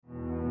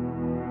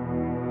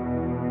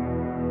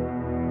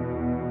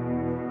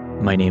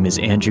My name is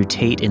Andrew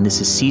Tate, and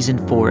this is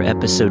Season 4,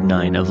 Episode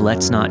 9 of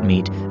Let's Not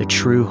Meet, a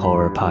true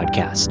horror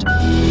podcast.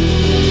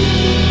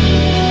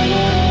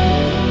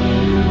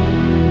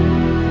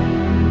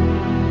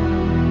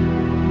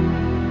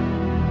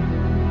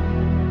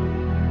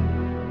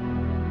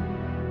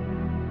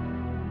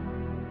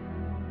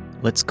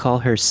 Let's call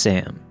her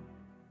Sam.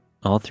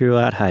 All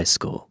throughout high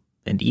school,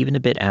 and even a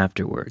bit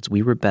afterwards,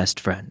 we were best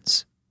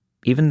friends.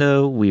 Even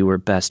though we were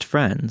best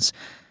friends,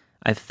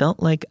 I felt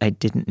like I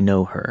didn't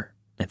know her,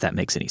 if that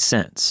makes any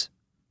sense.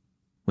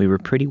 We were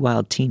pretty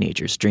wild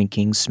teenagers,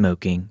 drinking,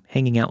 smoking,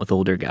 hanging out with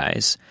older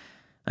guys.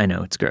 I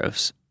know, it's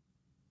gross.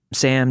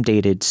 Sam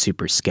dated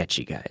super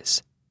sketchy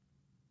guys.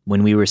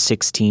 When we were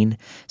 16,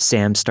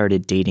 Sam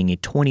started dating a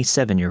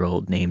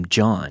 27-year-old named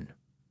John.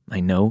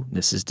 I know,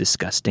 this is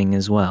disgusting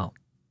as well.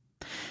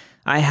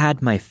 I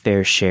had my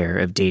fair share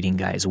of dating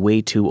guys way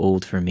too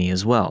old for me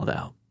as well,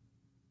 though.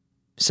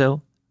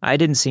 So, I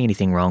didn't see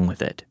anything wrong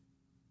with it.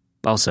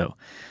 Also,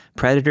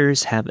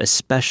 predators have a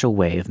special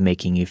way of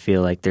making you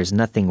feel like there's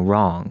nothing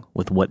wrong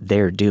with what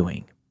they're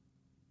doing.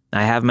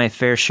 I have my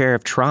fair share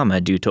of trauma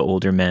due to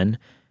older men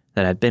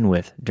that I've been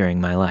with during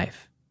my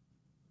life.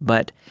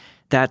 But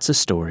that's a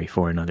story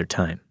for another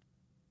time.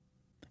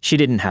 She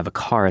didn't have a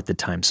car at the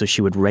time, so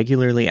she would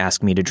regularly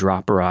ask me to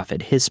drop her off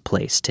at his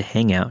place to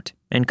hang out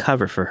and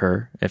cover for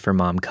her if her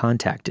mom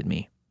contacted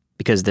me,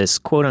 because this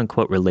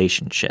quote-unquote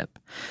relationship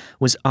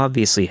was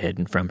obviously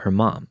hidden from her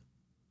mom.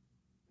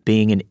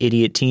 Being an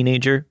idiot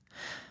teenager,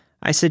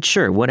 I said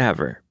sure,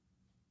 whatever.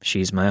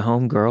 She's my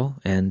homegirl,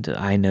 and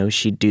I know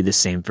she'd do the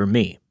same for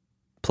me.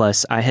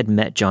 Plus, I had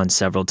met John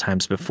several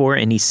times before,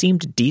 and he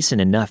seemed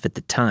decent enough at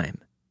the time.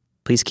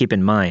 Please keep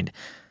in mind,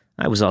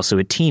 I was also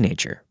a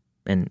teenager,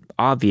 and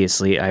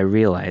obviously I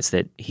realized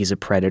that he's a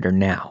predator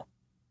now.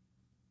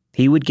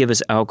 He would give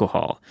us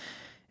alcohol,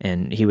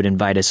 and he would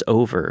invite us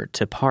over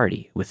to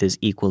party with his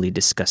equally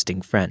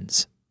disgusting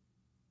friends.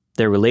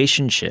 Their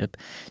relationship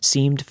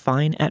seemed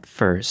fine at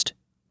first,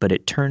 but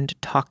it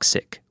turned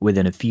toxic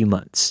within a few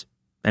months.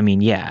 I mean,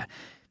 yeah,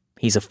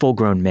 he's a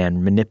full-grown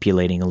man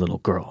manipulating a little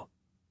girl.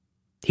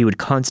 He would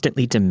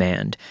constantly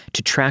demand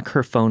to track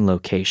her phone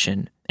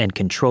location and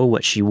control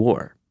what she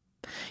wore.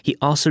 He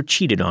also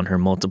cheated on her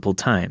multiple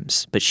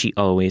times, but she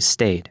always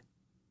stayed.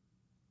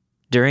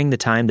 During the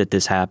time that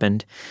this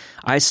happened,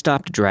 I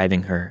stopped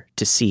driving her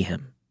to see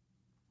him.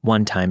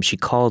 One time she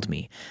called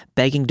me,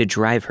 begging to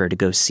drive her to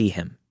go see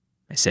him.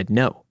 I said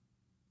no.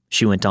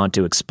 She went on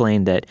to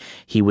explain that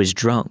he was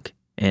drunk,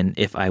 and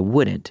if I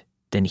wouldn't,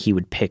 then he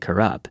would pick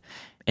her up.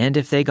 And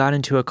if they got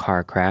into a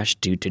car crash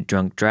due to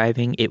drunk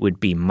driving, it would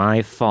be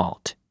my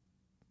fault.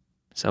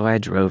 So I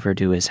drove her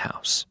to his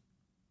house.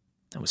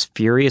 I was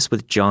furious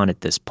with John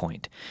at this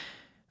point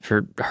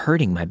for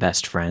hurting my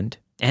best friend,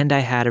 and I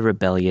had a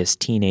rebellious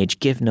teenage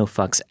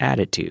give-no-fucks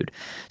attitude,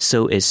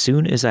 so as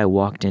soon as I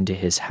walked into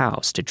his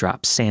house to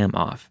drop Sam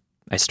off,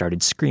 I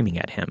started screaming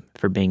at him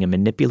for being a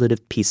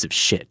manipulative piece of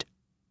shit.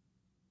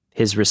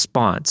 His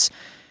response,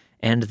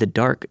 and the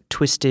dark,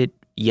 twisted,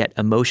 yet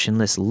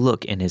emotionless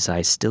look in his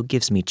eyes still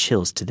gives me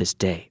chills to this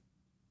day.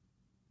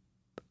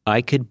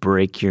 "I could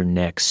break your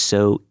neck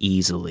so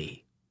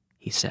easily,"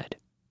 he said.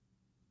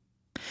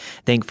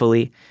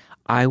 Thankfully,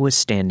 I was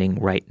standing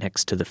right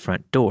next to the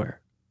front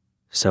door,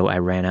 so I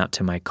ran out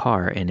to my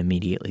car and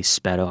immediately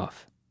sped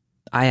off.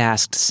 I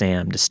asked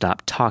Sam to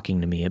stop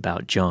talking to me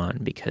about John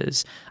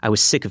because I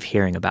was sick of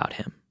hearing about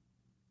him.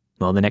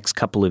 Well, the next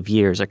couple of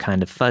years are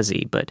kind of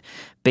fuzzy, but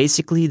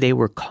basically they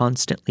were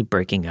constantly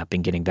breaking up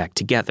and getting back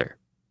together.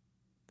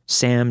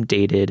 Sam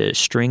dated a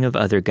string of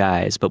other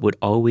guys but would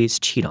always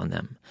cheat on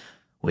them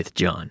with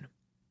John.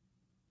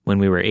 When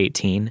we were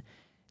 18,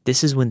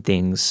 this is when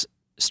things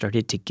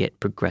started to get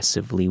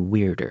progressively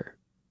weirder,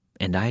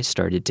 and I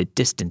started to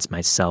distance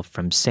myself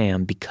from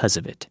Sam because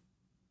of it.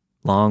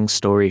 Long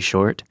story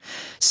short,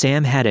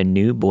 Sam had a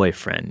new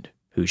boyfriend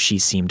who she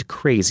seemed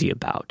crazy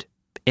about,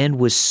 and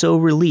was so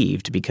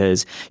relieved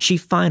because she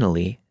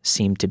finally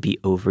seemed to be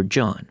over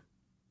John.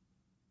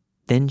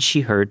 Then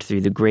she heard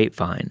through the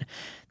grapevine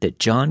that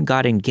John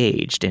got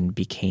engaged and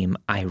became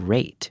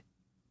irate.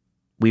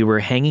 We were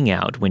hanging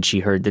out when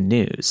she heard the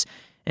news,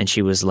 and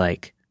she was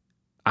like,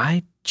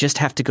 "I just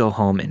have to go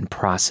home and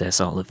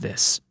process all of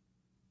this."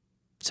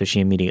 So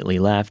she immediately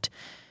left,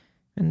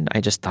 and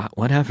I just thought,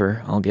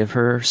 whatever, I'll give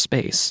her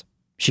space.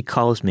 She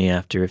calls me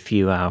after a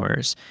few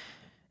hours,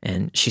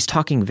 and she's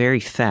talking very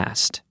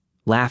fast,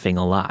 laughing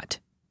a lot.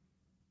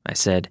 I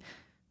said,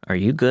 "Are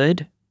you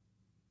good?"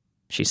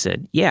 She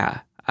said,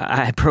 "Yeah,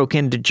 I broke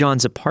into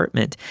John's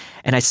apartment,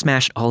 and I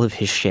smashed all of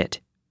his shit.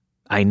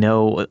 I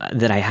know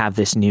that I have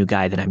this new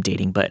guy that I'm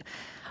dating, but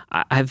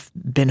I've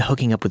been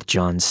hooking up with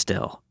John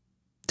still.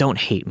 Don't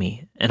hate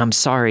me, and I'm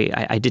sorry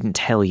I didn't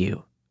tell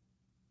you.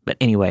 But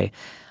anyway,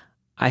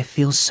 I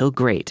feel so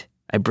great.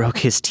 I broke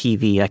his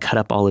TV, I cut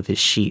up all of his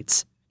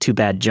sheets. Too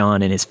bad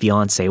John and his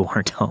fiancée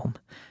weren't home."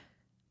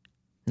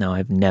 Now,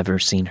 I've never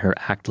seen her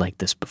act like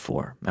this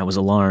before. I was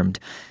alarmed.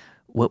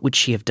 What would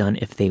she have done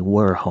if they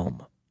were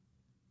home?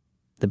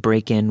 The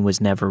break-in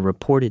was never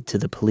reported to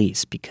the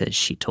police because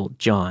she told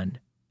John,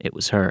 it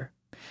was her.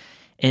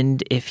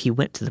 And if he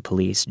went to the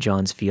police,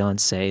 John's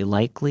fiancé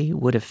likely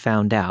would have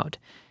found out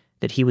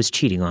that he was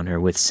cheating on her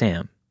with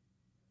Sam.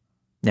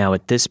 Now,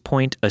 at this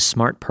point, a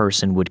smart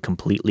person would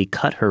completely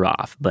cut her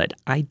off, but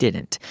I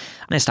didn't.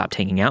 I stopped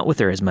hanging out with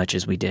her as much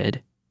as we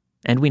did,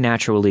 and we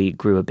naturally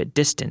grew a bit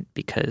distant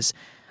because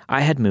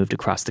I had moved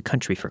across the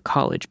country for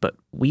college, but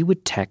we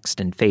would text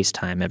and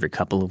FaceTime every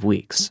couple of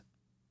weeks.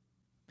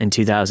 In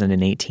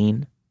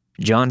 2018,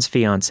 John's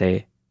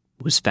fiancé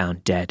was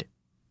found dead.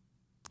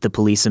 The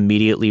police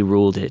immediately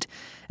ruled it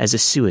as a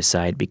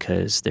suicide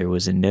because there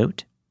was a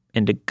note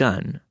and a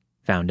gun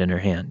found in her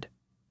hand.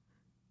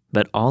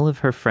 But all of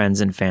her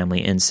friends and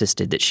family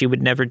insisted that she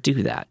would never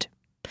do that.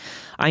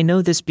 I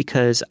know this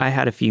because I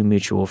had a few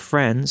mutual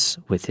friends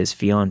with his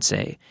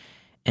fiancée,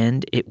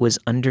 and it was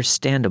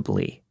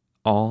understandably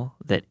all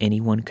that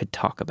anyone could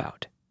talk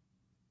about.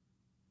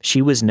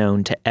 She was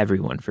known to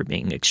everyone for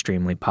being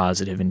extremely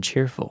positive and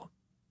cheerful.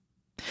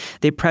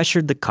 They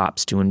pressured the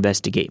cops to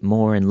investigate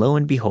more, and lo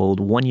and behold,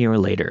 1 year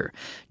later,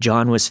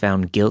 John was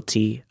found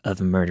guilty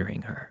of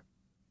murdering her.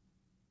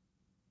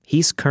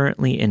 He's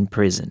currently in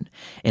prison,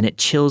 and it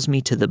chills me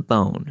to the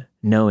bone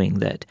knowing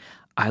that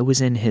I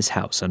was in his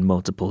house on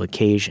multiple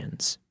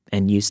occasions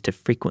and used to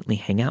frequently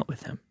hang out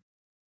with him.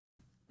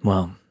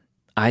 Well,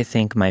 I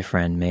think my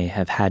friend may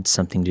have had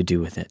something to do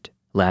with it.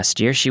 Last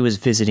year, she was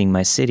visiting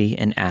my city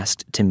and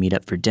asked to meet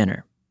up for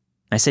dinner.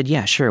 I said,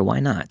 yeah, sure,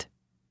 why not?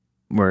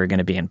 We're going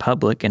to be in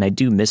public, and I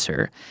do miss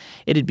her.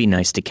 It'd be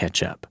nice to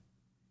catch up.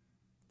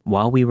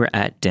 While we were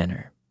at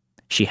dinner,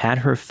 she had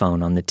her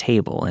phone on the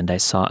table, and I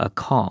saw a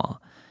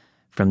call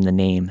from the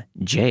name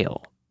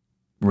Jail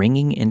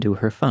ringing into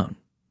her phone.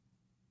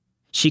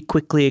 She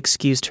quickly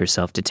excused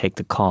herself to take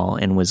the call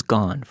and was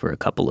gone for a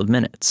couple of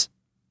minutes.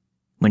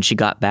 When she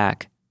got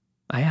back,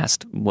 I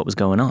asked what was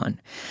going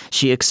on.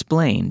 She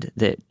explained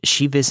that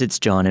she visits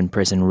John in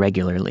prison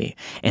regularly,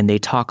 and they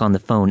talk on the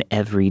phone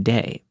every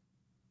day.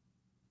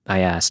 I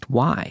asked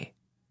why.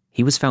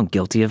 He was found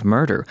guilty of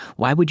murder.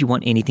 Why would you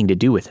want anything to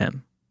do with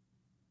him?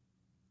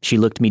 She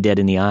looked me dead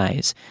in the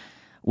eyes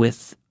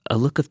with a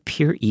look of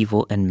pure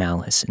evil and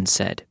malice and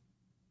said,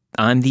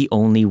 I'm the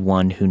only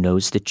one who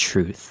knows the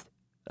truth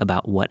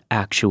about what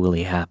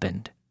actually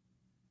happened.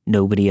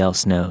 Nobody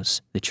else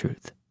knows the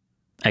truth.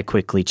 I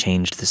quickly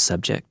changed the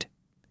subject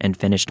and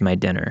finished my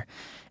dinner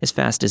as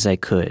fast as I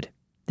could,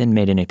 then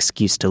made an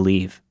excuse to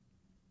leave.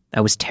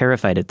 I was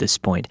terrified at this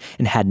point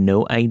and had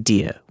no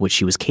idea what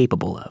she was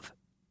capable of.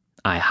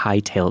 I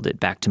hightailed it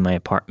back to my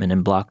apartment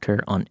and blocked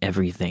her on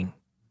everything.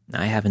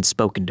 I haven't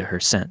spoken to her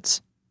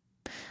since.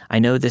 I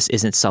know this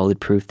isn't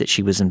solid proof that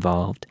she was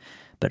involved,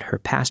 but her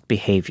past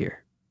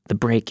behavior, the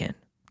break-in,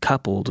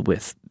 coupled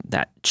with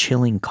that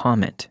chilling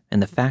comment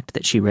and the fact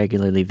that she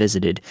regularly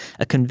visited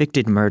a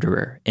convicted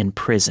murderer in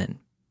prison,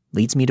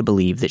 leads me to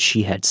believe that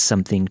she had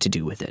something to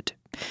do with it.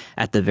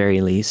 At the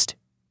very least,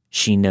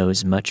 she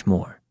knows much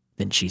more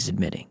than she's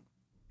admitting.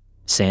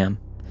 Sam,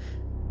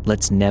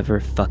 let's never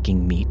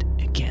fucking meet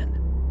again.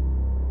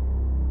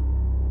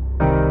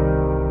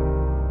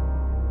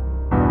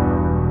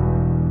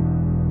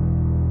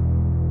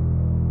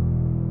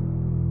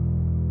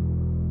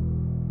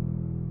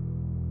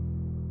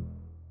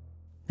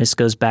 This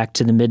goes back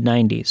to the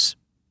mid-90s.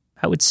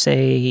 I would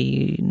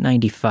say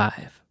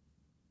 95.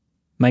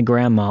 My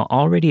grandma,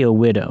 already a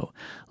widow,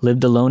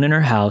 lived alone in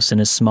her house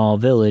in a small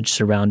village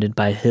surrounded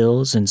by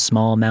hills and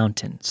small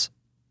mountains.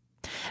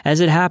 As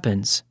it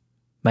happens,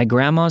 my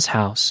grandma's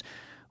house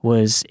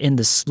was in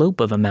the slope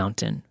of a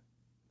mountain,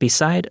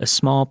 beside a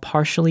small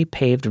partially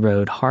paved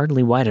road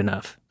hardly wide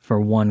enough for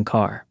one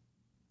car.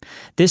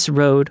 This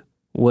road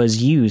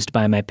was used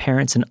by my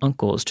parents and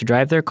uncles to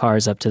drive their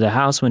cars up to the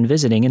house when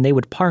visiting, and they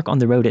would park on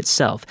the road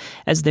itself,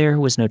 as there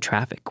was no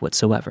traffic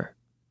whatsoever.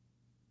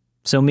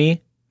 So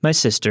me, my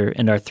sister,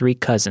 and our 3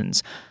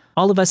 cousins,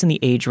 all of us in the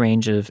age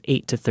range of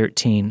 8 to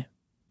 13,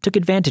 took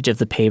advantage of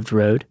the paved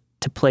road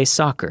to play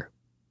soccer.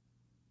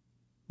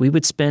 We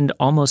would spend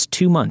almost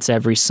 2 months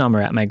every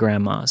summer at my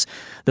grandma's.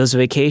 Those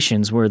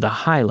vacations were the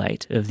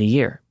highlight of the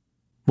year.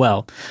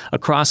 Well,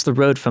 across the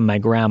road from my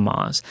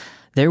grandma's,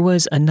 there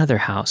was another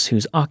house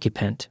whose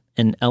occupant,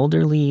 an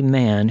elderly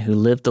man who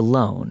lived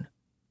alone,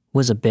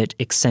 was a bit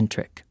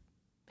eccentric.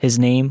 His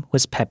name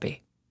was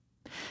Pepe.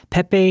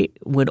 Pepe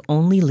would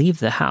only leave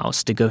the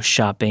house to go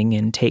shopping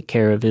and take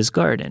care of his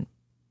garden.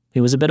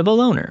 He was a bit of a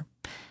loner,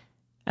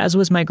 as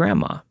was my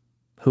grandma,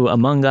 who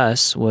among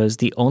us was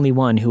the only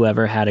one who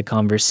ever had a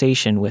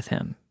conversation with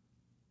him.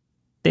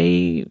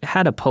 They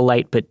had a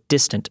polite but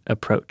distant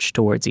approach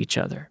towards each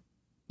other.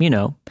 You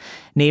know,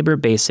 neighbor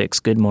basics,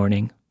 good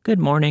morning,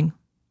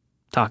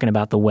 talking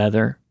about the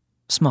weather,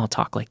 small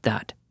talk like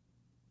that.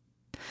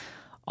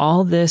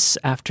 All this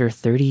after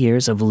 30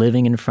 years of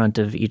living in front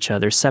of each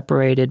other,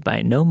 separated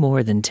by no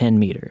more than 10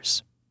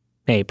 meters.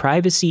 Hey,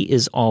 privacy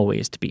is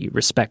always to be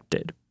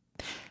respected.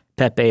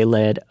 Pepe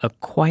led a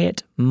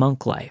quiet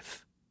monk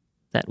life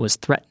that was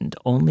threatened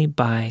only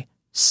by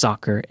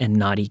soccer and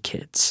naughty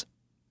kids.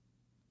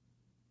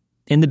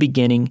 In the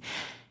beginning,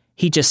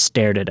 he just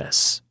stared at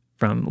us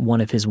from one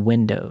of his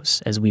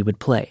windows as we would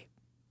play.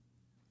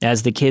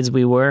 As the kids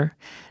we were,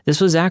 this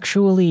was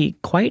actually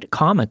quite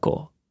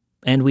comical,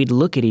 and we'd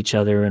look at each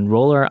other and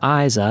roll our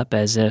eyes up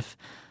as if,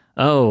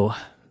 oh,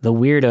 the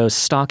weirdo's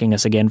stalking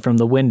us again from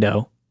the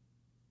window.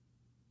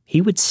 He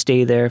would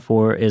stay there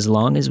for as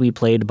long as we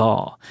played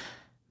ball,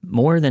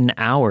 more than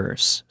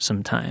hours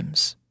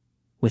sometimes,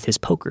 with his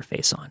poker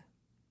face on.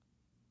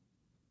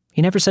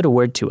 He never said a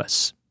word to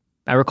us.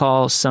 I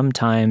recall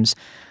sometimes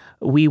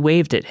we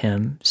waved at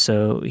him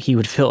so he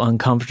would feel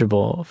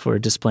uncomfortable for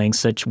displaying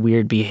such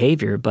weird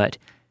behavior, but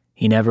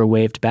he never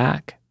waved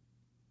back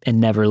and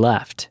never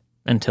left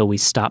until we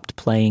stopped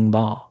playing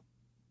ball.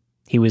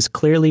 He was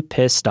clearly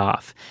pissed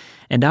off,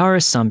 and our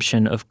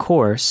assumption, of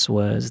course,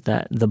 was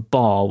that the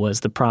ball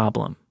was the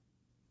problem.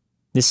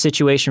 This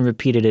situation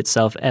repeated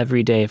itself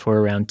every day for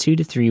around 2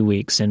 to 3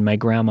 weeks, and my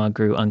grandma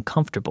grew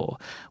uncomfortable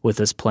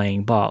with us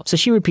playing ball. So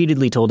she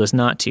repeatedly told us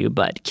not to,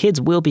 but kids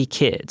will be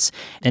kids.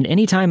 And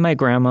anytime my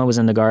grandma was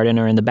in the garden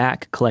or in the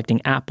back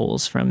collecting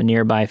apples from a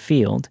nearby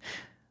field,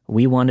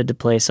 we wanted to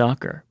play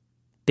soccer.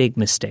 Big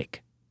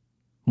mistake.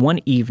 One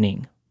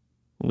evening,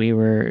 we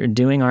were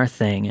doing our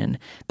thing, and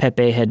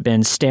Pepe had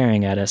been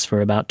staring at us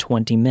for about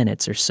 20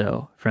 minutes or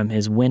so from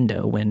his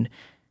window when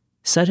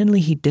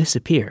suddenly he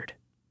disappeared.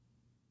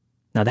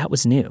 Now that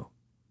was new.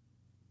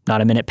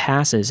 Not a minute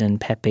passes and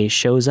Pepe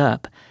shows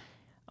up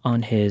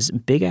on his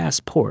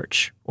big-ass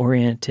porch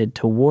oriented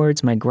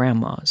towards my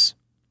grandma's,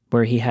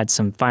 where he had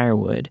some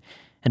firewood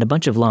and a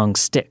bunch of long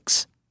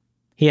sticks.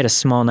 He had a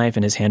small knife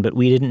in his hand, but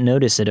we didn't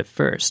notice it at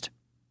first.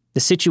 The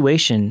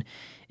situation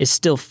is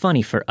still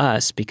funny for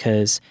us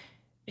because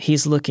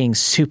he's looking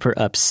super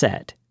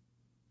upset,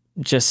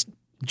 just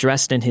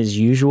dressed in his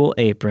usual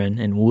apron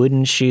and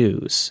wooden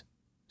shoes.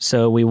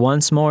 So we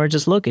once more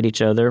just look at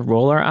each other,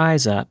 roll our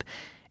eyes up,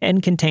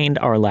 and contained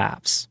our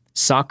laughs.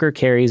 Soccer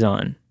carries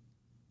on.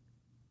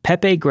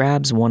 Pepe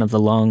grabs one of the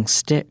long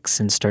sticks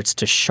and starts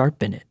to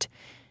sharpen it,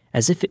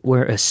 as if it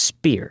were a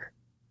spear.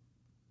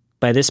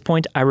 By this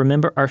point, I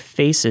remember our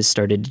faces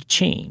started to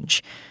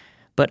change,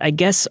 but I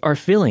guess our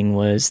feeling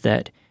was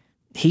that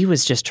he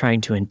was just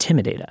trying to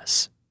intimidate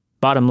us.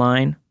 Bottom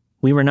line,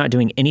 we were not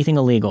doing anything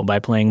illegal by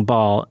playing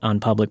ball on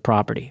public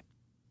property.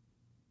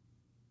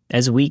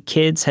 As we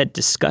kids had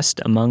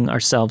discussed among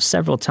ourselves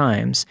several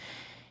times,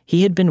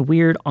 he had been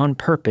weird on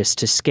purpose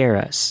to scare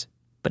us,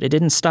 but it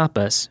didn't stop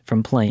us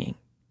from playing.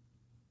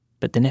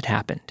 But then it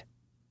happened.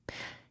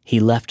 He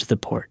left the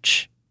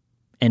porch,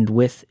 and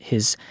with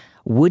his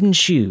wooden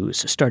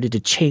shoes started to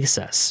chase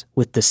us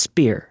with the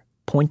spear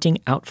pointing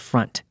out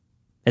front,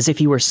 as if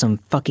he were some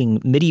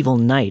fucking medieval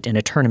knight in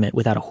a tournament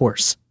without a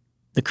horse.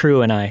 The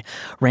crew and I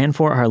ran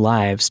for our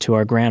lives to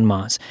our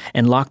grandma's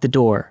and locked the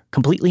door,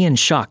 completely in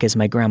shock as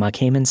my grandma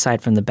came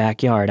inside from the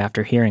backyard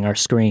after hearing our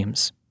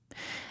screams.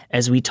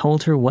 As we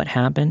told her what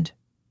happened,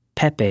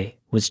 Pepe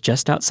was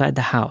just outside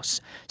the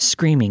house,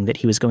 screaming that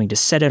he was going to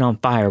set it on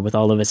fire with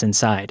all of us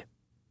inside.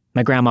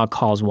 My grandma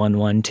calls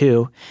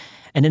 112,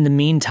 and in the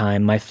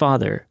meantime, my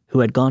father,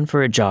 who had gone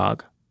for a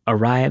jog,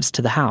 arrives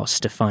to the house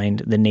to find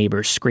the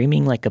neighbor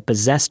screaming like a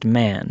possessed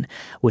man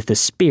with a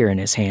spear in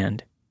his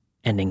hand,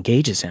 and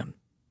engages him.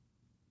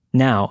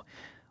 Now,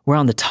 we're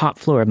on the top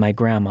floor of my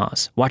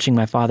grandma's, watching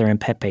my father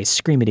and Pepe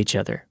scream at each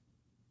other.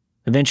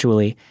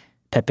 Eventually,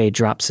 Pepe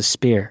drops a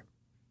spear.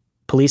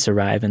 Police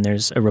arrive and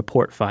there's a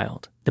report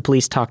filed. The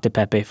police talk to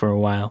Pepe for a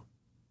while.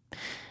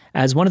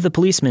 As one of the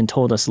policemen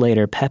told us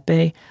later,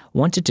 Pepe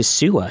wanted to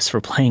sue us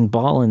for playing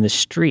ball in the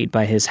street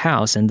by his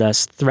house and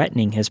thus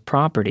threatening his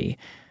property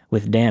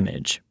with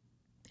damage.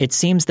 It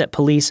seems that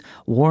police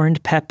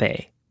warned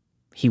Pepe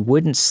he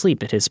wouldn't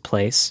sleep at his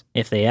place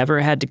if they ever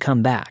had to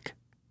come back.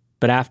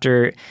 But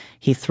after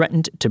he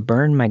threatened to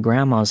burn my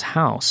grandma's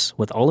house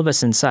with all of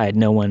us inside,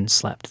 no one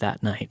slept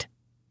that night.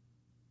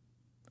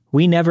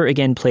 We never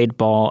again played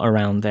ball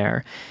around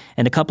there,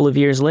 and a couple of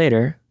years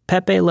later,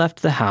 Pepe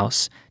left the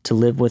house to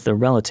live with a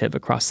relative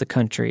across the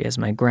country, as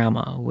my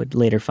grandma would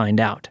later find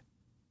out.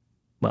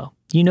 Well,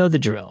 you know the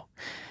drill.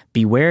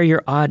 Beware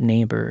your odd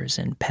neighbors,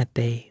 and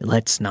Pepe,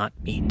 let's not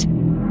meet.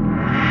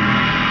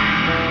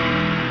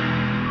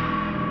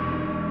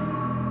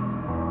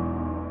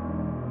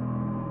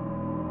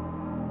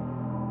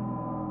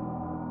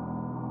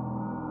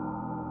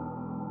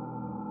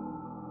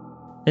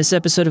 This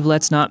episode of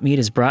Let's Not Meet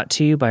is brought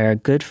to you by our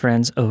good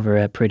friends over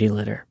at Pretty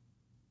Litter.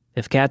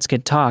 If cats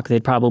could talk,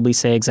 they'd probably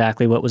say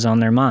exactly what was on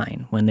their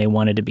mind, when they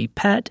wanted to be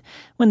pet,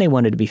 when they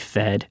wanted to be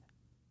fed.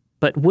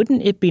 But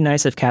wouldn't it be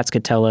nice if cats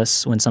could tell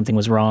us when something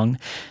was wrong?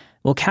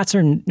 Well, cats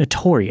are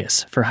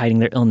notorious for hiding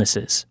their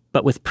illnesses.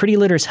 But with Pretty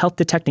Litter's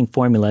health-detecting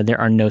formula, there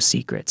are no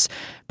secrets.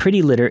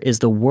 Pretty Litter is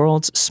the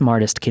world's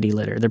smartest kitty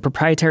litter. Their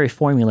proprietary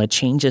formula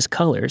changes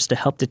colors to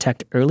help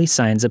detect early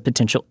signs of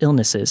potential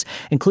illnesses,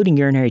 including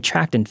urinary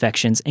tract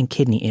infections and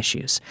kidney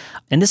issues.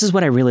 And this is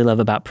what I really love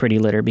about Pretty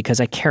Litter, because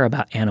I care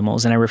about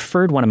animals, and I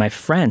referred one of my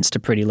friends to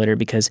Pretty Litter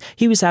because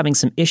he was having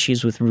some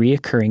issues with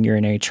reoccurring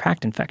urinary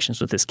tract infections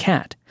with his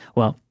cat.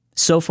 Well,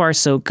 so far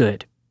so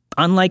good.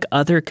 Unlike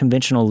other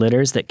conventional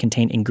litters that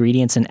contain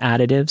ingredients and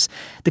additives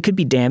that could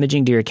be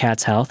damaging to your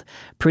cat's health,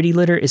 Pretty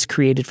Litter is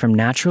created from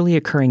naturally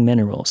occurring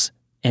minerals,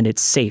 and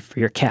it's safe for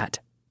your cat.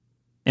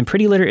 And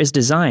Pretty Litter is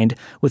designed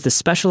with a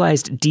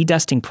specialized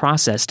dedusting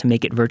process to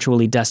make it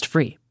virtually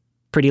dust-free.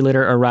 Pretty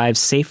Litter arrives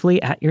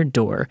safely at your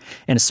door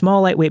in a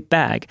small lightweight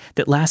bag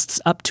that lasts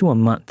up to a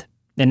month.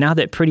 And now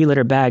that Pretty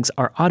Litter bags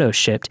are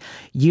auto-shipped,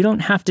 you don't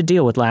have to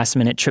deal with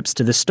last-minute trips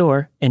to the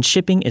store, and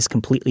shipping is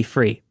completely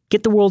free.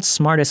 Get the world's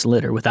smartest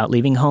litter without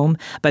leaving home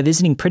by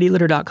visiting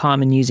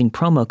prettylitter.com and using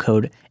promo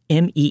code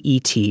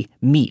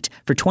MEET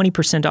for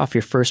 20% off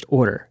your first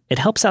order. It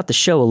helps out the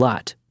show a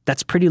lot.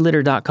 That's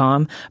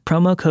prettylitter.com,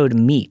 promo code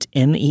MEET,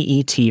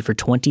 MEET for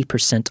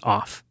 20%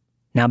 off.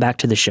 Now back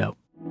to the show.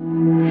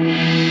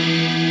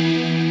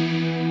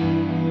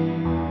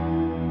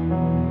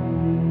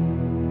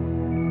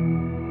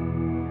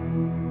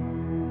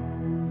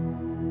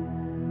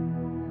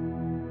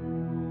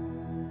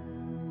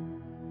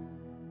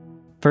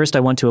 First,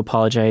 I want to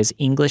apologize.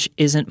 English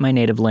isn't my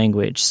native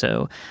language,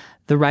 so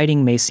the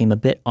writing may seem a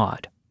bit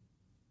odd.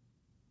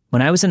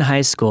 When I was in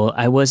high school,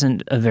 I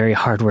wasn't a very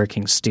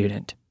hardworking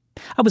student.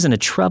 I wasn't a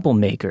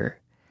troublemaker,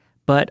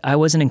 but I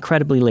was an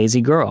incredibly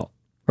lazy girl,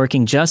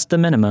 working just the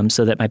minimum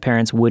so that my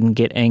parents wouldn't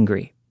get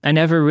angry. I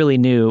never really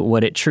knew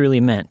what it truly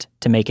meant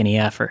to make any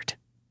effort.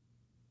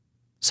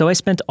 So I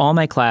spent all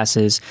my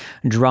classes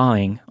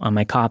drawing on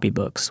my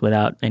copybooks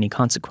without any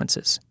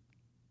consequences.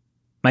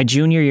 My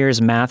junior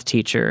year's math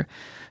teacher,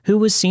 who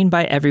was seen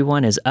by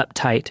everyone as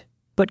uptight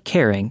but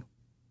caring,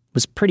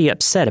 was pretty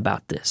upset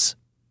about this,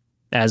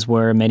 as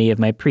were many of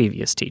my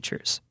previous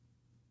teachers.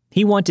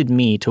 He wanted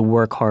me to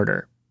work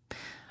harder.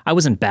 I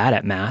wasn't bad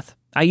at math.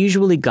 I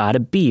usually got a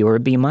B or a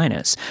B-,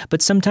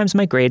 but sometimes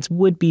my grades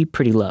would be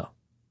pretty low.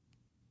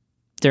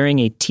 During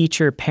a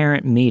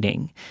teacher-parent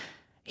meeting,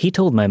 he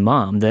told my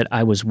mom that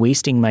I was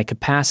wasting my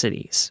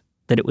capacities,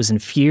 that it was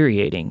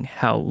infuriating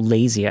how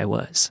lazy I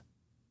was.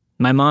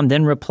 My mom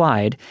then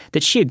replied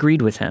that she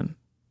agreed with him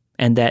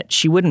and that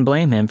she wouldn't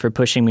blame him for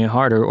pushing me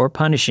harder or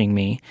punishing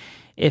me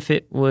if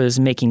it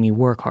was making me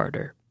work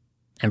harder.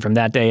 And from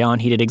that day on,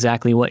 he did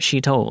exactly what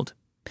she told.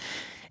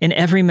 In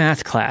every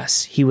math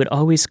class, he would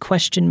always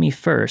question me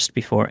first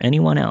before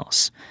anyone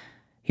else.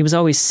 He was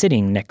always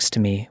sitting next to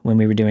me when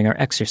we were doing our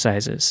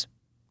exercises.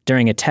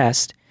 During a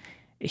test,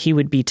 he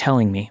would be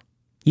telling me,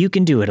 "You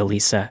can do it,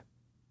 Elisa."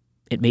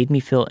 It made me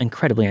feel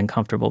incredibly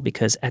uncomfortable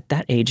because at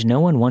that age, no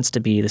one wants to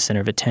be the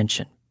center of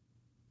attention.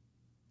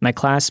 My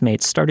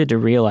classmates started to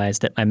realize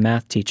that my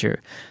math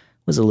teacher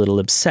was a little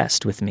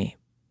obsessed with me,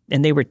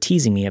 and they were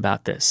teasing me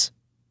about this.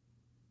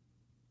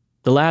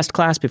 The last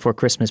class before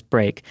Christmas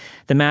break,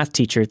 the math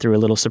teacher threw a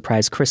little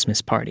surprise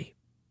Christmas party.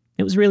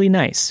 It was really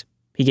nice.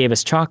 He gave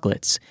us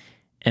chocolates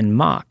and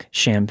mock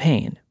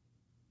champagne.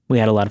 We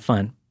had a lot of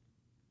fun.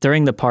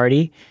 During the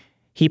party,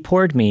 he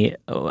poured me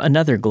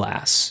another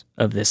glass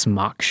of this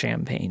mock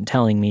champagne,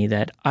 telling me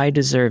that I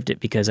deserved it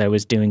because I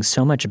was doing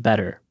so much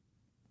better.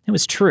 It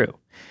was true.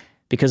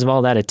 Because of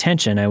all that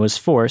attention, I was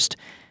forced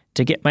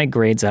to get my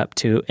grades up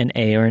to an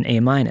A or an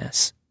A-.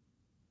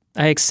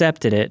 I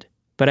accepted it,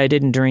 but I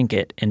didn't drink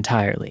it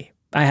entirely.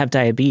 I have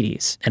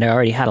diabetes, and I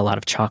already had a lot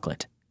of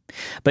chocolate.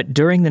 But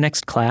during the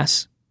next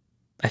class,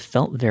 I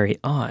felt very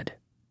odd.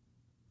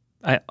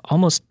 I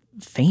almost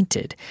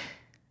fainted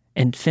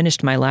and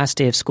finished my last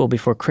day of school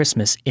before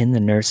Christmas in the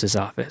nurse's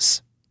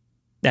office.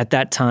 At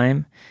that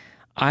time,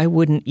 I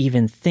wouldn't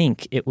even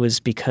think it was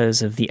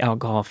because of the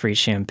alcohol-free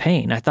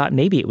champagne. I thought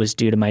maybe it was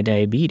due to my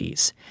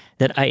diabetes,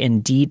 that I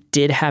indeed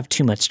did have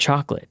too much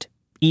chocolate,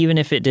 even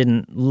if it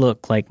didn't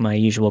look like my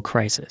usual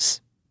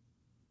crisis.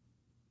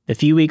 A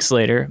few weeks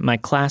later, my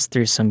class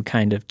threw some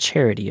kind of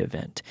charity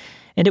event,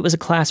 and it was a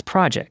class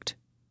project.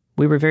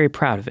 We were very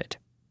proud of it.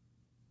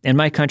 In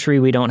my country,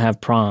 we don't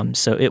have proms,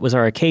 so it was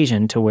our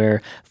occasion to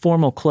wear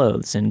formal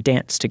clothes and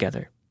dance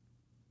together.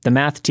 The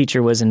math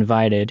teacher was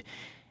invited,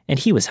 and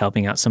he was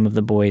helping out some of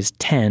the boys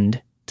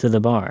tend to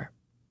the bar.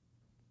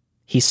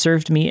 He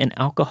served me an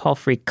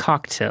alcohol-free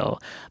cocktail,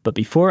 but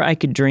before I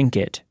could drink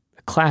it,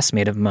 a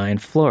classmate of mine,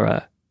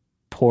 Flora,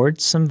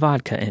 poured some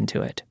vodka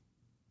into it,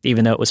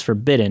 even though it was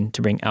forbidden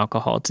to bring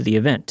alcohol to the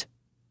event.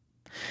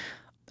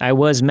 I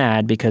was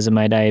mad because of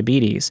my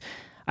diabetes.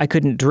 I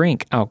couldn't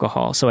drink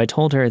alcohol, so I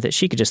told her that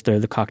she could just throw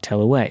the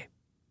cocktail away.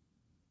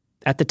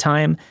 At the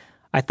time,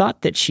 I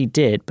thought that she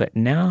did, but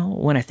now,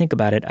 when I think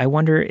about it, I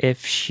wonder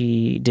if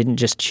she didn't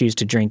just choose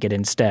to drink it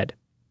instead.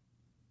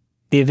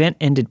 The event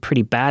ended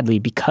pretty badly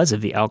because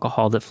of the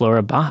alcohol that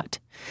Flora bought.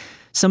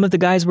 Some of the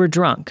guys were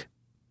drunk.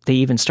 They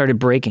even started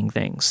breaking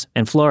things,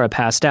 and Flora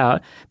passed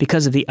out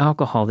because of the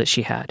alcohol that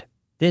she had.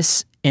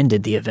 This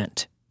ended the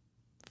event.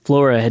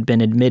 Flora had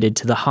been admitted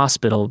to the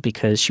hospital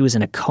because she was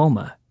in a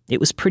coma. It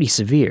was pretty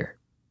severe.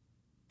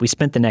 We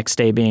spent the next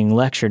day being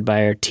lectured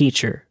by our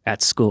teacher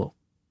at school.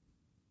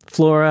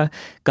 Flora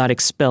got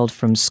expelled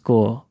from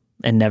school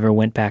and never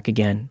went back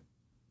again.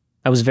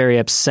 I was very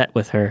upset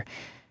with her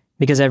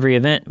because every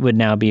event would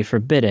now be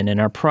forbidden and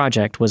our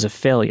project was a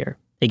failure.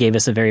 It gave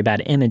us a very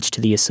bad image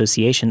to the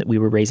association that we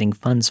were raising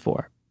funds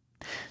for.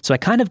 So I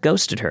kind of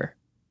ghosted her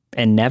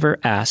and never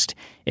asked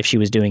if she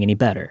was doing any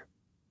better.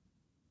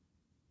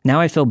 Now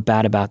I feel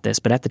bad about this,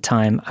 but at the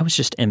time, I was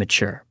just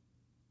immature.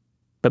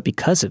 But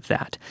because of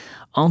that,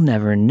 I'll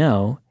never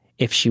know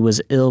if she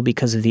was ill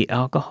because of the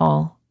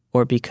alcohol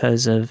or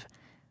because of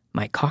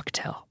my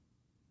cocktail.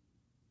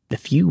 A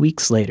few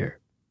weeks later,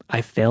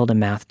 I failed a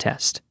math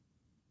test.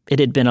 It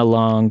had been a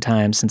long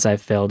time since I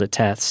failed a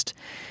test,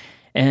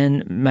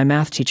 and my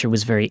math teacher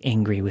was very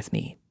angry with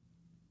me.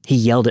 He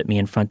yelled at me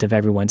in front of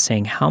everyone,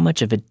 saying how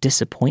much of a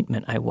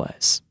disappointment I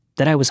was,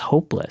 that I was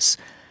hopeless,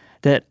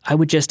 that I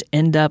would just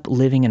end up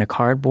living in a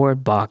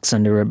cardboard box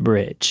under a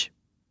bridge.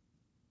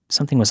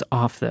 Something was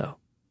off, though.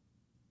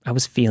 I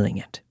was feeling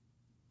it.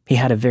 He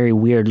had a very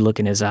weird look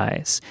in his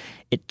eyes.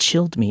 It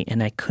chilled me,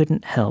 and I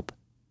couldn't help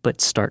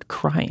but start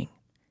crying.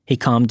 He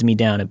calmed me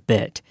down a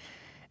bit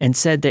and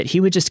said that he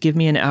would just give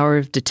me an hour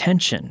of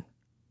detention,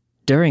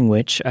 during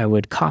which I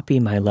would copy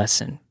my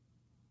lesson.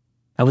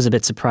 I was a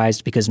bit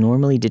surprised because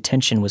normally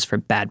detention was for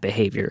bad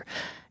behavior,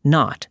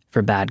 not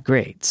for bad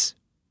grades.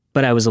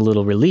 But I was a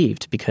little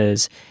relieved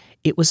because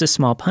it was a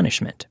small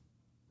punishment.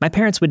 My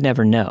parents would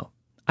never know.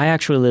 I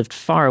actually lived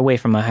far away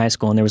from my high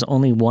school, and there was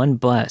only one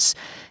bus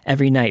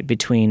every night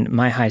between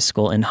my high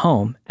school and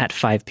home at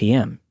 5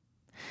 p.m.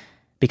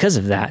 Because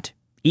of that,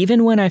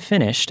 even when I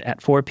finished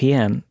at 4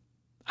 p.m.,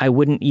 I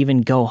wouldn't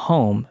even go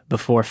home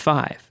before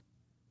 5.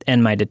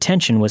 And my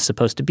detention was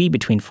supposed to be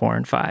between 4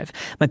 and 5.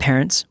 My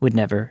parents would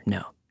never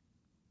know.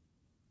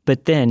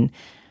 But then,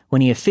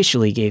 when he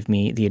officially gave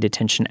me the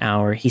detention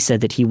hour, he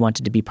said that he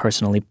wanted to be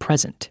personally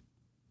present,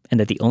 and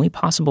that the only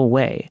possible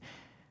way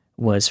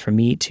was for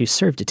me to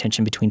serve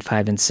detention between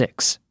 5 and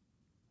 6.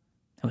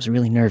 I was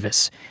really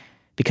nervous,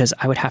 because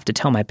I would have to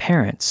tell my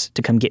parents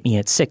to come get me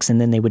at 6, and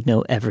then they would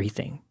know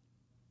everything.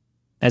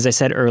 As I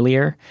said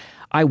earlier,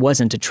 I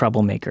wasn't a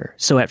troublemaker,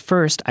 so at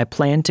first I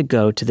planned to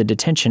go to the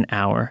detention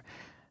hour,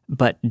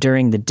 but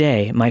during the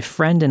day, my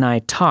friend and I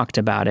talked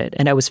about it,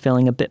 and I was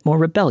feeling a bit more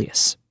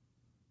rebellious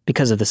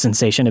because of the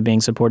sensation of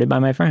being supported by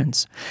my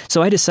friends.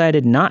 So I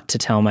decided not to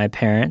tell my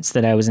parents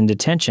that I was in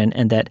detention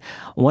and that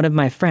one of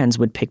my friends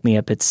would pick me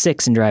up at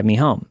 6 and drive me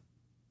home.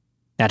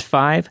 At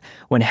 5,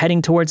 when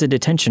heading towards a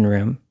detention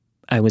room,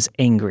 I was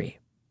angry,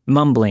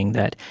 mumbling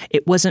that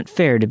it wasn't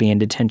fair to be in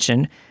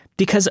detention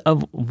because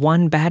of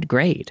one bad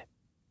grade.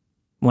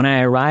 When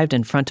I arrived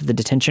in front of the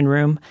detention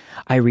room,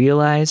 I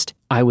realized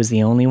I was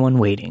the only one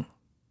waiting.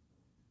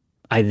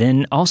 I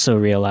then also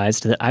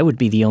realized that I would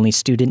be the only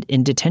student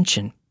in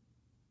detention,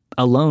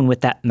 alone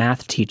with that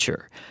math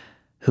teacher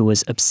who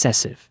was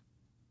obsessive.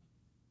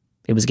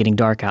 It was getting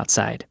dark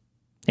outside.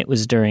 It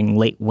was during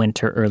late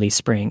winter, early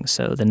spring,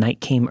 so the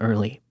night came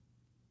early.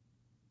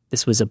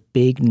 This was a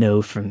big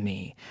no from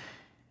me,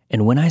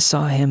 and when I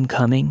saw him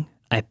coming,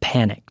 I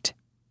panicked.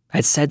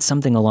 I'd said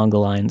something along the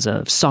lines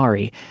of,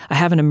 "Sorry, I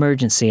have an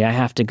emergency, I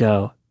have to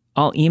go.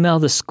 I'll email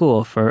the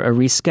school for a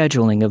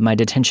rescheduling of my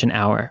detention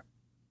hour."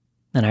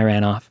 And I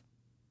ran off.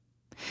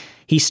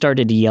 He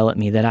started to yell at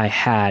me that I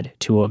had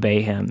to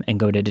obey him and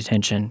go to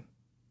detention,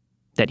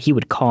 that he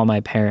would call my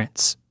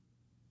parents.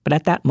 But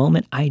at that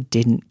moment, I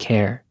didn't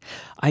care.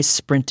 I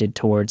sprinted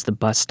towards the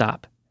bus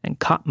stop and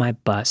caught my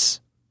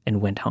bus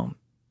and went home.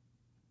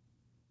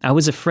 I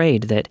was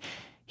afraid that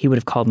he would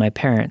have called my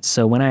parents,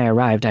 so when I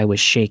arrived, I was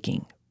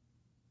shaking.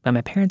 But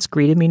my parents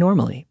greeted me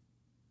normally.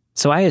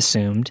 So I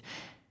assumed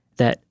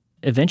that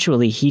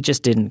eventually he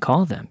just didn't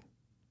call them.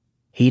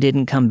 He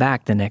didn't come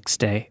back the next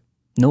day,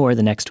 nor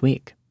the next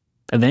week.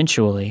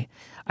 Eventually,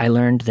 I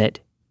learned that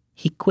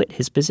he quit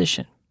his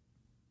position.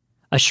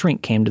 A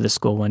shrink came to the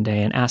school one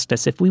day and asked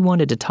us if we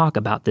wanted to talk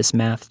about this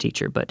math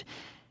teacher, but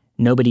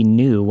nobody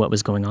knew what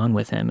was going on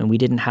with him, and we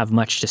didn't have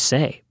much to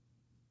say.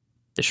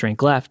 The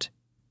shrink left,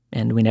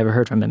 and we never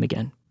heard from him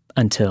again,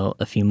 until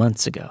a few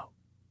months ago.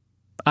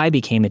 I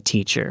became a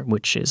teacher,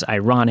 which is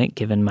ironic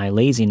given my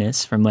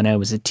laziness from when I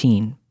was a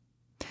teen.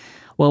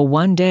 Well,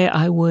 one day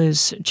I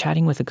was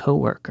chatting with a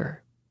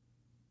coworker.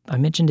 I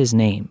mentioned his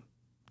name,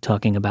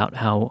 talking about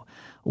how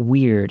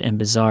weird and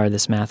bizarre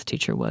this math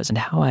teacher was and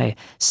how I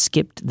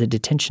skipped the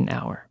detention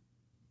hour.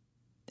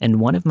 And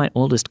one of my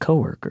oldest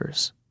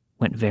coworkers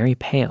went very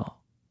pale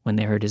when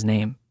they heard his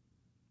name.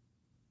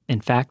 In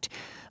fact,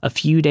 a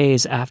few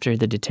days after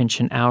the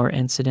detention hour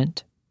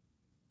incident,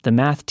 the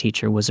math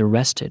teacher was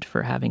arrested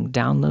for having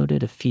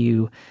downloaded a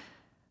few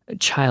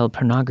child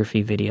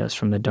pornography videos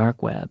from the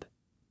dark web,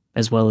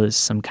 as well as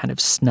some kind of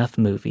snuff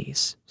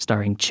movies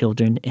starring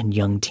children and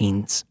young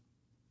teens.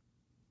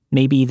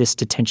 Maybe this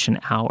detention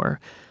hour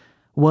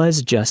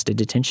was just a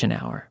detention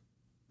hour,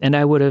 and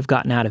I would have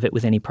gotten out of it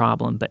with any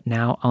problem, but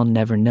now I'll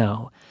never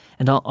know,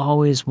 and I'll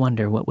always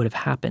wonder what would have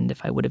happened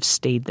if I would have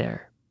stayed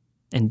there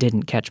and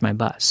didn't catch my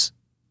bus.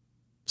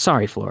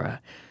 Sorry,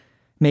 Flora.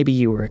 Maybe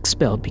you were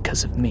expelled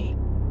because of me.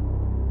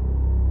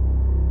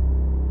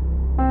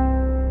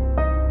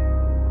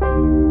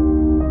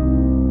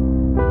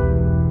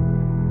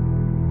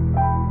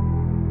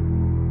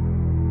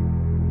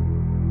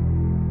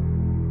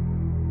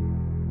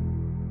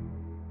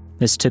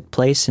 This took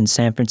place in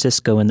San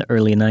Francisco in the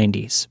early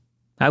 90s.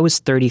 I was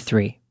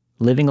 33,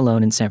 living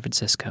alone in San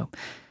Francisco.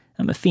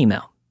 I'm a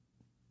female.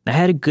 I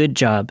had a good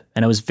job,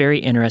 and I was very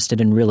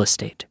interested in real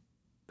estate.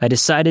 I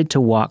decided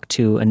to walk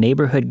to a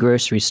neighborhood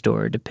grocery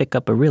store to pick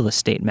up a real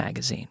estate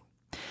magazine.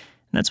 And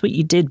that's what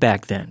you did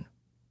back then.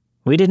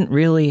 We didn't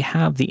really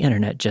have the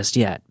internet just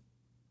yet.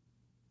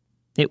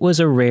 It was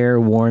a rare,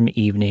 warm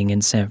evening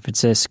in San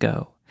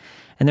Francisco,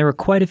 and there were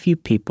quite a few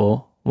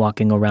people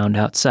walking around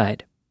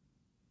outside.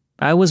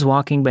 I was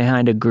walking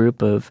behind a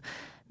group of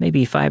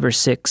maybe 5 or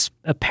 6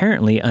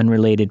 apparently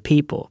unrelated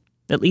people.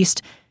 At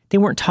least, they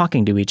weren't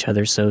talking to each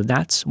other, so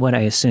that's what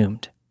I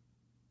assumed.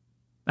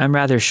 I'm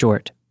rather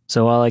short,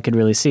 so all I could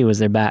really see was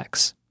their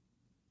backs.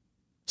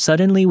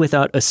 Suddenly,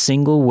 without a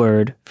single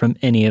word from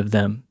any of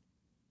them,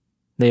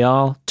 they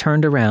all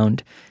turned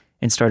around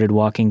and started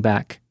walking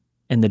back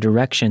in the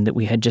direction that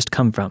we had just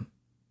come from.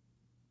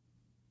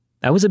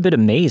 I was a bit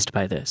amazed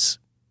by this.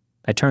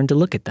 I turned to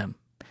look at them.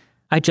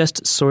 I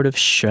just sort of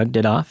shrugged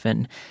it off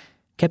and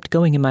kept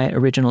going in my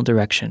original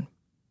direction.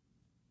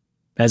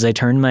 As I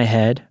turned my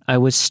head, I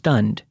was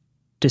stunned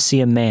to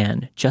see a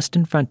man just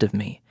in front of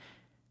me,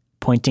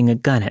 pointing a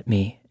gun at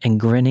me and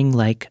grinning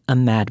like a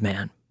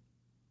madman.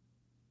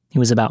 He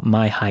was about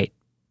my height,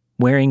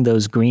 wearing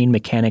those green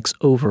mechanics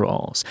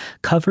overalls,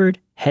 covered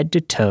head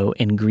to toe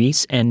in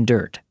grease and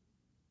dirt.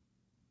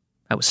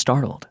 I was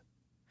startled.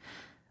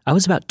 I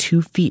was about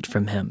 2 feet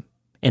from him,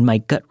 and my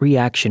gut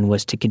reaction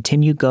was to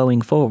continue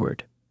going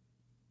forward.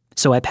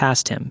 So I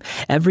passed him,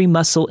 every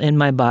muscle in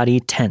my body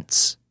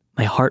tense,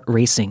 my heart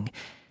racing.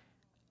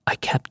 I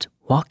kept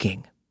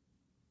walking.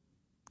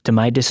 To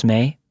my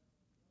dismay,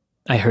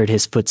 I heard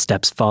his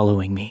footsteps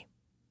following me.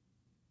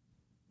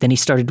 Then he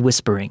started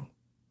whispering,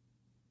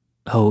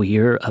 "Oh,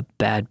 you're a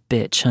bad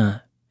bitch, huh?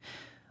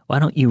 Why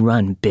don't you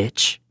run,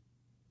 bitch?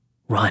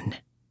 Run."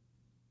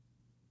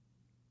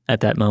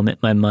 At that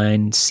moment, my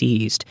mind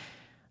seized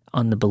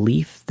on the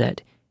belief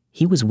that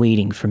he was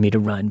waiting for me to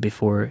run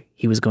before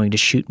he was going to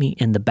shoot me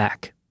in the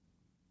back.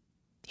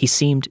 He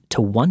seemed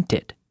to want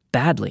it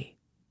badly.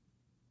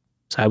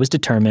 So I was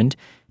determined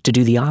to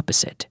do the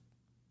opposite.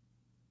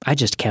 I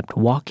just kept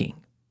walking,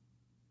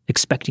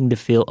 expecting to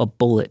feel a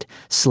bullet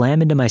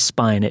slam into my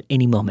spine at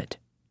any moment.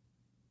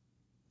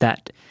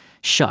 That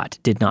shot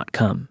did not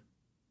come,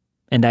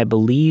 and I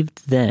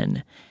believed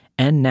then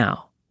and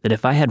now that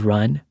if I had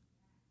run,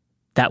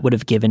 that would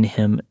have given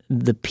him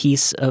the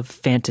piece of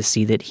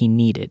fantasy that he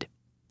needed,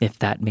 if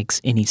that makes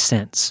any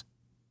sense.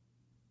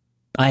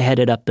 I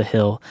headed up the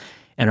hill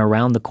and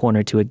around the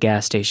corner to a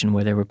gas station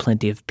where there were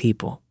plenty of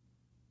people.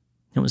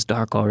 It was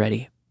dark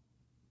already,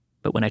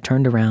 but when I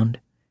turned around,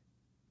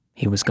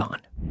 he was gone.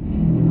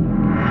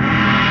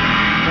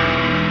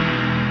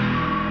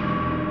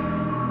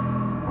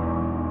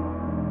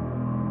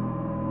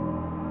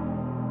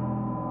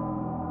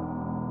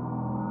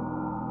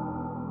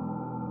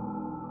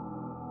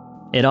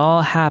 It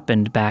all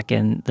happened back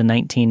in the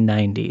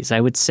 1990s. I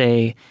would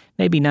say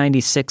maybe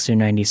 96 or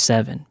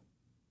 97.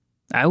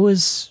 I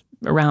was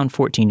around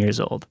 14 years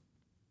old.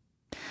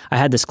 I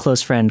had this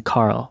close friend,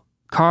 Carl.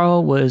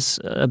 Carl was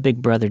a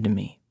big brother to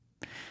me.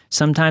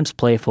 Sometimes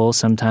playful,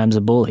 sometimes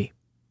a bully.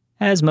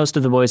 As most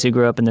of the boys who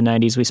grew up in the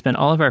 90s, we spent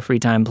all of our free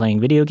time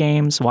playing video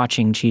games,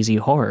 watching cheesy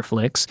horror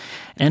flicks,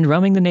 and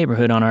roaming the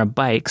neighborhood on our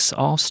bikes,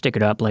 all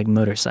stickered up like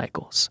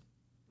motorcycles.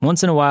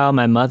 Once in a while,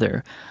 my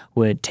mother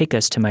would take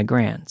us to my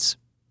grand's.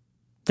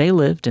 They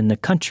lived in the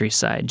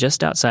countryside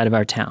just outside of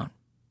our town.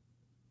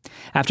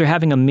 After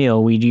having a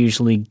meal, we'd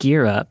usually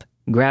gear up,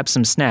 grab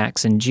some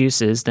snacks and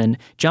juices, then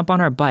jump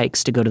on our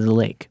bikes to go to the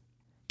lake.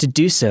 To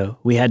do so,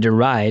 we had to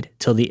ride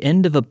till the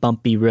end of a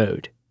bumpy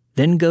road,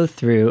 then go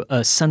through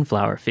a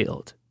sunflower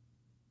field.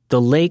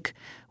 The lake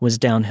was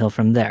downhill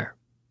from there.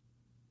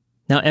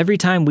 Now, every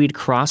time we'd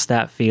cross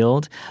that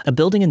field, a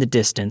building in the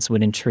distance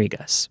would intrigue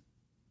us.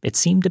 It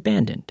seemed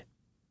abandoned.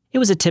 It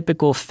was a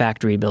typical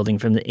factory building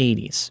from the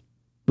 80s.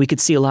 We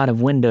could see a lot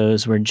of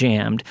windows were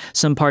jammed,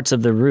 some parts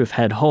of the roof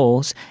had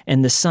holes,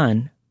 and the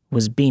sun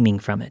was beaming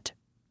from it.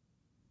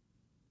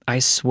 I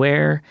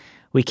swear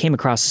we came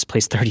across this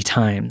place 30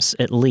 times,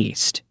 at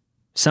least.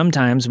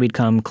 Sometimes we'd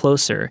come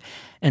closer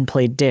and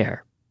played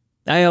dare.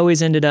 I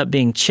always ended up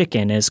being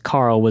chicken as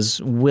Carl was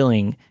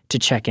willing to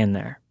check in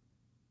there.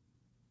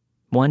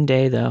 One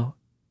day, though,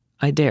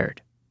 I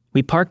dared.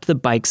 We parked the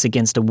bikes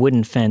against a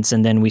wooden fence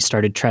and then we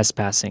started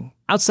trespassing.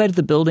 Outside of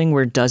the building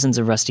were dozens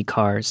of rusty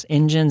cars,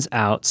 engines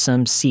out,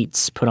 some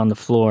seats put on the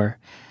floor,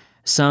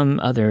 some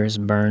others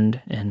burned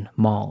and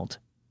mauled.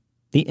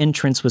 The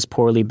entrance was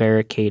poorly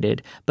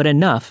barricaded, but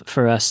enough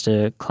for us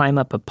to climb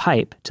up a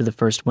pipe to the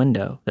first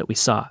window that we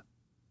saw.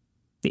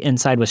 The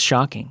inside was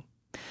shocking.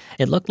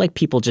 It looked like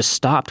people just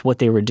stopped what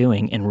they were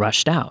doing and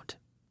rushed out.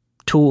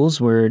 Tools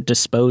were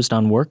disposed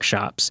on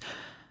workshops.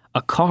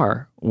 A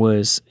car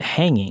was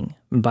hanging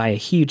by a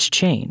huge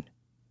chain,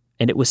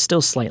 and it was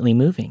still slightly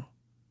moving.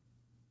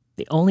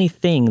 The only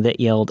thing that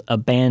yelled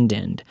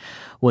abandoned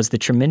was the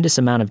tremendous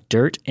amount of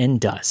dirt and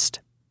dust.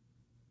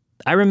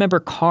 I remember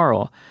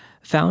Carl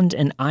found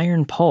an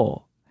iron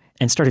pole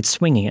and started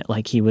swinging it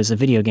like he was a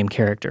video game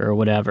character or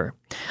whatever.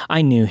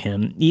 I knew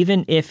him.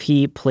 Even if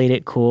he played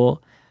it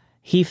cool,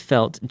 he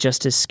felt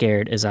just as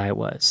scared as I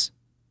was.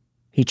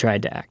 He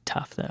tried to act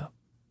tough, though.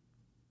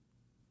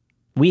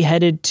 We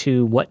headed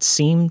to what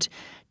seemed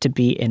to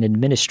be an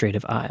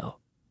administrative aisle.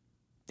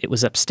 It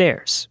was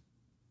upstairs.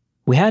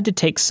 We had to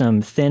take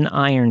some thin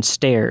iron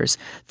stairs,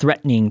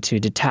 threatening to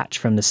detach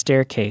from the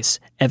staircase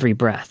every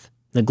breath.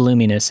 The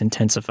gloominess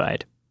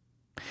intensified.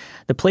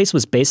 The place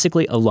was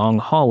basically a long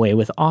hallway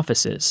with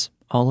offices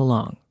all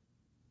along.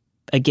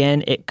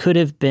 Again, it could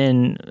have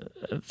been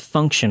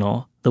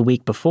functional the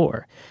week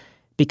before,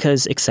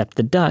 because except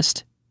the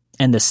dust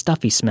and the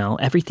stuffy smell,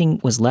 everything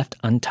was left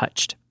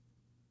untouched.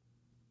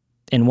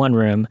 In one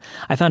room,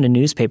 I found a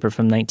newspaper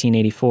from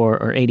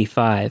 1984 or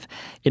 85.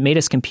 It made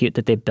us compute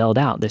that they bailed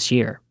out this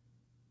year.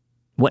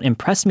 What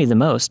impressed me the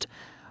most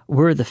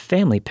were the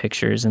family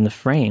pictures in the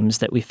frames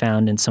that we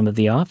found in some of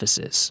the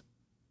offices.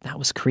 That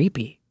was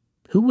creepy.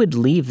 Who would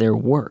leave their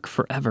work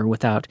forever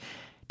without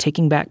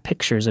taking back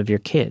pictures of your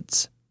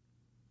kids?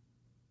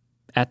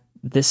 At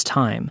this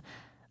time,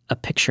 a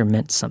picture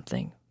meant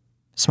something.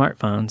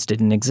 Smartphones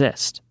didn't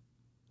exist.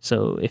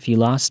 So if you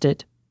lost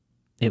it,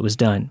 it was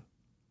done.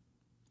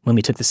 When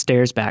we took the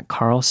stairs back,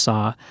 Carl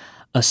saw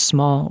a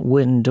small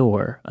wooden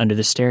door under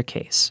the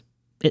staircase.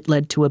 It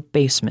led to a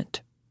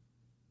basement.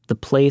 The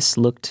place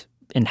looked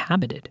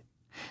inhabited.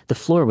 The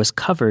floor was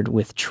covered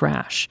with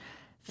trash,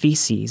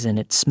 feces, and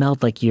it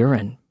smelled like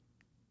urine.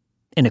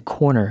 In a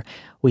corner,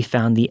 we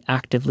found the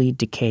actively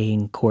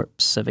decaying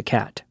corpse of a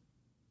cat.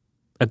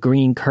 A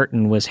green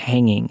curtain was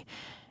hanging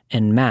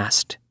and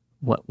masked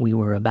what we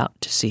were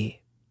about to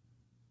see.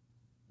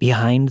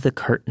 Behind the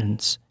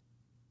curtains,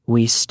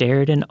 we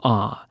stared in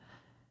awe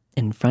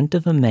in front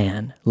of a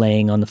man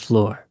laying on the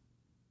floor.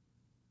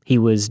 He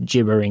was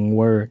gibbering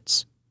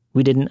words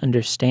we didn't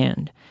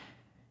understand,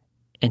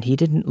 and he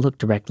didn't look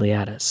directly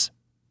at us.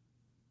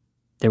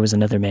 There was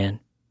another man,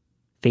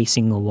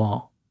 facing a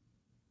wall.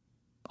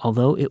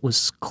 Although it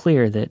was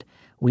clear that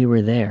we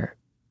were there,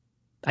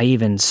 I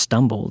even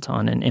stumbled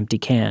on an empty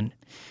can.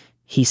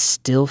 He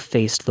still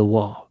faced the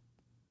wall.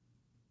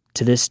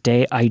 To this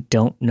day, I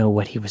don't know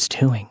what he was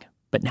doing,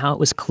 but now it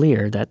was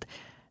clear that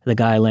the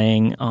guy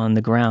laying on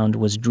the ground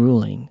was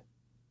drooling,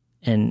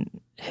 and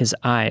his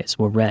eyes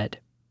were red.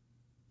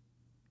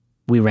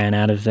 We ran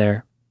out of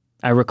there.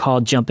 I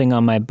recall jumping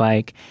on my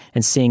bike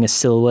and seeing a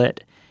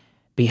silhouette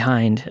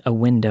behind a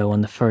window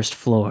on the first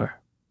floor.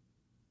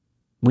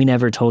 We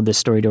never told this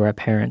story to our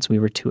parents. We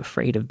were too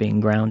afraid of being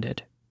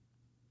grounded.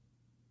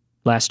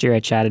 Last year,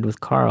 I chatted with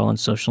Carl on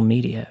social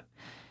media.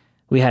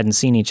 We hadn't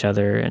seen each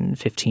other in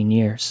 15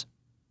 years.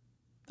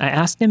 I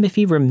asked him if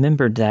he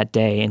remembered that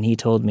day, and he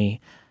told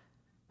me,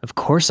 "Of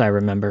course I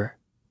remember.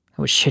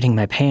 I was shitting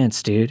my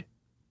pants, dude.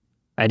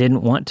 I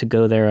didn't want to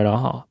go there at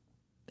all,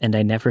 and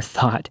I never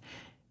thought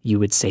you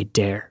would say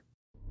dare."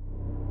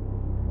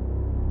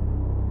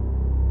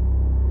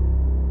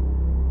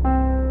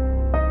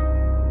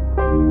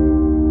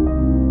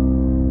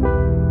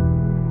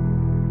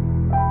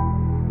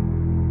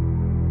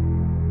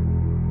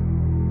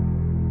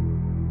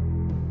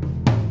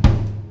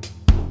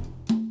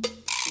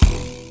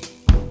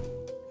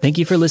 Thank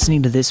you for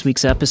listening to this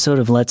week's episode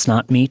of Let's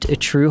Not Meet, a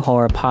true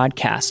horror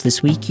podcast.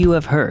 This week you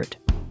have heard,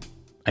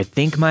 I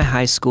think my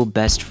high school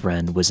best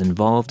friend was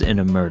involved in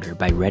a murder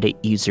by Reddit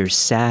user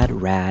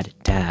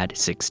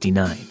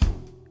SadRadDad69.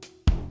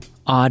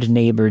 Odd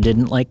neighbor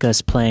didn't like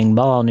us playing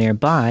ball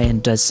nearby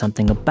and does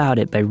something about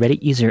it by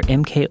Reddit user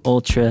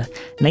MKUltra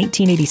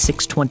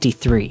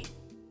 198623.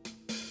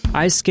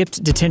 I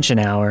skipped detention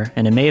hour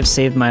and it may have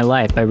saved my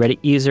life by Reddit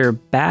user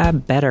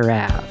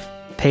BabBetterAv.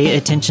 Pay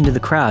Attention to the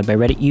Crowd by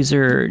Reddit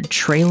user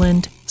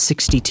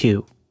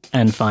Trayland62.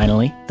 And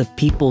finally, The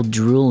People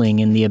Drooling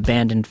in the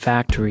Abandoned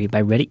Factory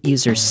by Reddit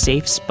user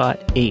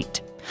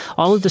SafeSpot8.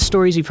 All of the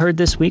stories you've heard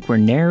this week were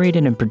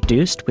narrated and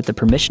produced with the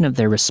permission of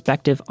their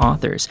respective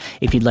authors.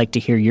 If you'd like to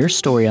hear your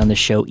story on the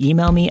show,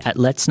 email me at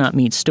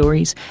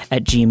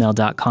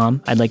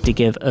letsnotmeetstories@gmail.com. I'd like to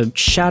give a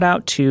shout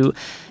out to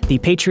the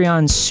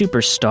Patreon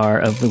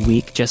superstar of the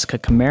week, Jessica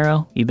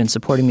Camaro. You've been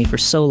supporting me for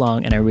so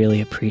long, and I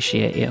really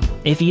appreciate you.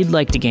 If you'd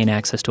like to gain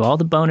access to all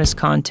the bonus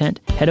content,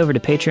 head over to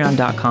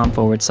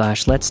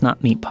patreon.com/Let's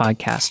Not Meet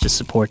podcast to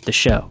support the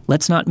show.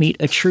 Let's Not Meet,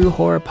 a true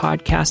horror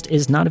podcast,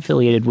 is not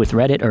affiliated with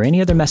Reddit or any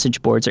other message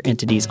boards or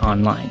entities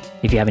online.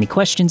 If you have any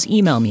questions,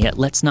 email me at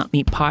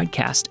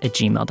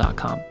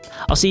letsnotmeetpodcast@gmail.com.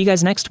 I'll see you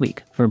guys next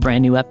week for a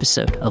brand new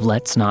episode of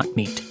Let's Not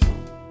Meet.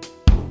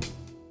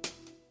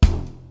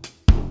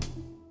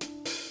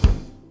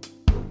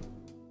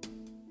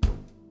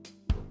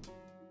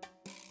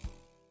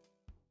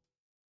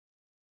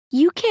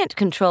 You can't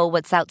control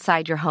what's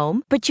outside your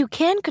home, but you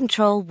can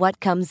control what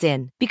comes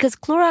in. Because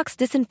Clorox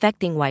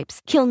disinfecting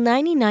wipes kill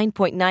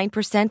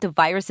 99.9% of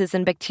viruses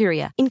and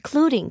bacteria,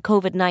 including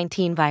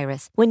COVID-19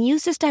 virus, when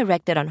used as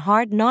directed on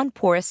hard,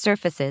 non-porous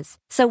surfaces.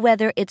 So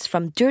whether it's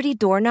from dirty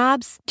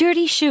doorknobs,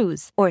 dirty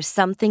shoes, or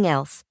something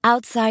else,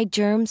 outside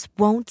germs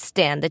won't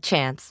stand a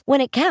chance.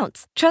 When it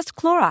counts, trust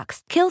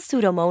Clorox. Kill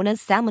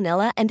Pseudomonas,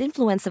 Salmonella, and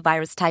influenza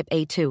virus type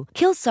A2.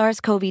 Kill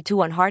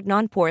SARS-CoV-2 on hard,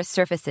 non-porous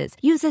surfaces.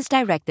 Use as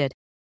directed.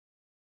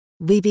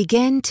 We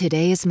begin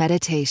today's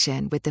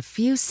meditation with a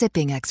few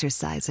sipping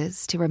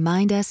exercises to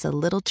remind us a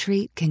little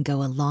treat can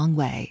go a long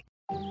way.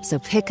 So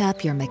pick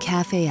up your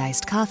McCafe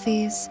iced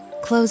coffees,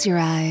 close your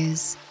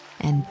eyes,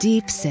 and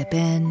deep sip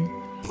in.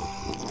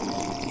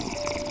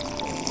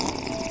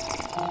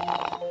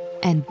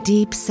 And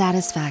deep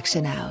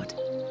satisfaction out.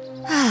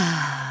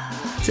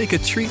 Take a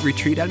treat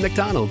retreat at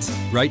McDonald's.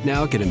 Right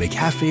now, get a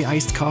McCafe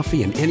iced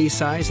coffee in any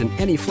size and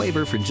any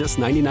flavor for just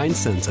 99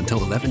 cents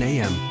until 11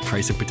 a.m.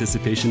 Price of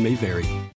participation may vary.